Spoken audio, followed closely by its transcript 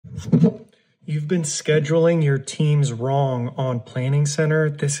You've been scheduling your teams wrong on Planning Center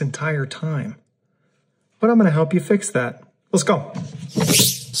this entire time. But I'm going to help you fix that. Let's go.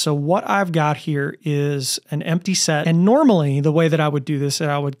 So what I've got here is an empty set. And normally the way that I would do this is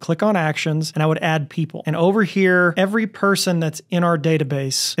I would click on actions and I would add people. And over here, every person that's in our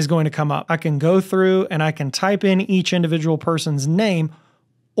database is going to come up. I can go through and I can type in each individual person's name,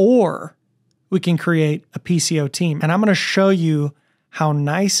 or we can create a PCO team. And I'm going to show you how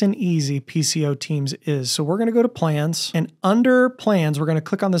nice and easy PCO Teams is. So we're going to go to Plans, and under Plans, we're going to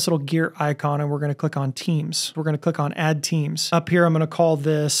click on this little gear icon and we're going to click on Teams. We're going to click on Add Teams. Up here, I'm going to call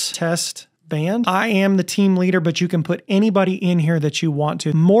this Test Band. I am the team leader, but you can put anybody in here that you want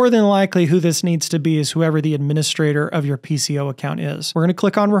to. More than likely, who this needs to be is whoever the administrator of your PCO account is. We're going to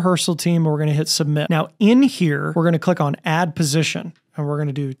click on Rehearsal Team, and we're going to hit Submit. Now in here, we're going to click on Add Position, and we're going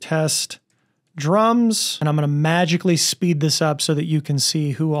to do Test Drums, and I'm going to magically speed this up so that you can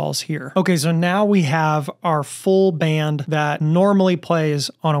see who all's here. Okay, so now we have our full band that normally plays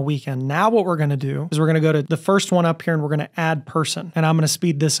on a weekend. Now what we're going to do is we're going to go to the first one up here and we're going to add person, and I'm going to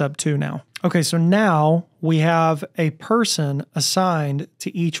speed this up too now. Okay, so now we have a person assigned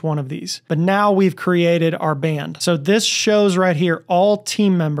to each one of these, but now we've created our band. So this shows right here all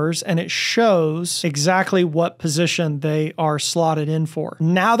team members, and it shows exactly what position they are slotted in for.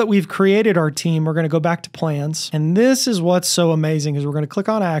 Now that we've created our team, we're going to go back to Plans, and this is what's so amazing is we're going to click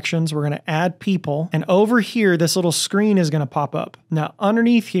on Actions, we're going to add people, and over here, this little screen is going to pop up. Now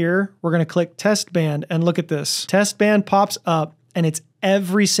underneath here, we're going to click Test Band, and look at this. Test Band pops up, and it's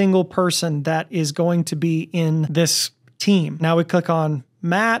every single person that is going to be in this team. Now we click on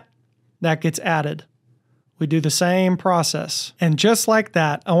Matt, that gets added. We do the same process. And just like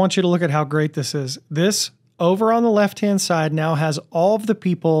that, I want you to look at how great this is. This over on the left-hand side now has all of the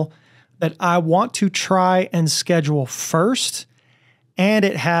people that I want to try and schedule first, and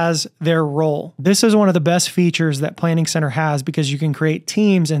it has their role. This is one of the best features that Planning Center has because you can create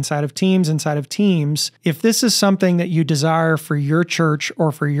teams inside of teams inside of teams. If this is something that you desire for your church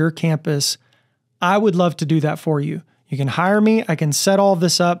or for your campus, I would love to do that for you. You can hire me. I can set all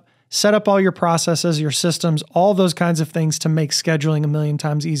this up, set up all your processes, your systems, all those kinds of things to make scheduling a million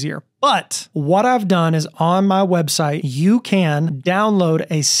times easier. But what I've done is on my website, you can download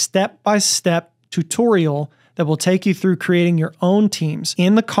a step-by-step tutorial that will take you through creating your own teams.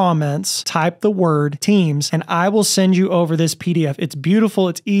 In the comments, type the word teams, and I will send you over this PDF. It's beautiful.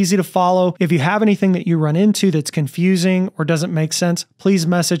 It's easy to follow. If you have anything that you run into that's confusing or doesn't make sense, please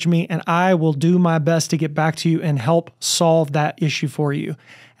message me and I will do my best to get back to you and help solve that issue for you.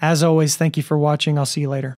 As always, thank you for watching. I'll see you later.